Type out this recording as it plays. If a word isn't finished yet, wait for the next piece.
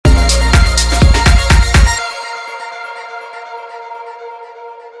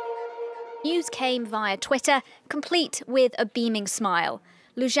came via Twitter, complete with a beaming smile.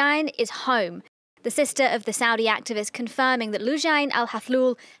 Loujain is home. The sister of the Saudi activist confirming that Loujain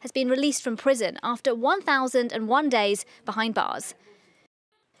al-Hathloul has been released from prison after 1,001 days behind bars.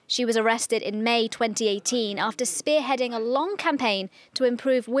 She was arrested in May 2018 after spearheading a long campaign to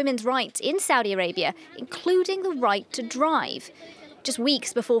improve women's rights in Saudi Arabia, including the right to drive. Just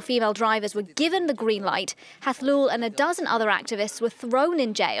weeks before female drivers were given the green light, Hathloul and a dozen other activists were thrown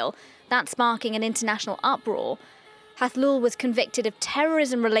in jail, that sparking an international uproar. Hathloul was convicted of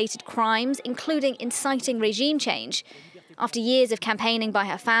terrorism-related crimes, including inciting regime change. After years of campaigning by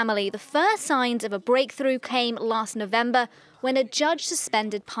her family, the first signs of a breakthrough came last November when a judge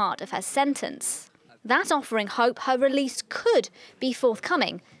suspended part of her sentence. That offering hope her release could be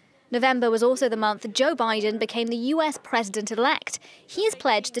forthcoming. November was also the month Joe Biden became the US president-elect. He has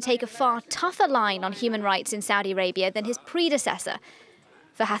pledged to take a far tougher line on human rights in Saudi Arabia than his predecessor.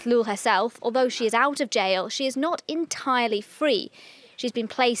 For Hathloul herself, although she is out of jail, she is not entirely free. She's been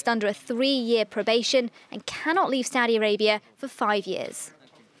placed under a 3-year probation and cannot leave Saudi Arabia for 5 years.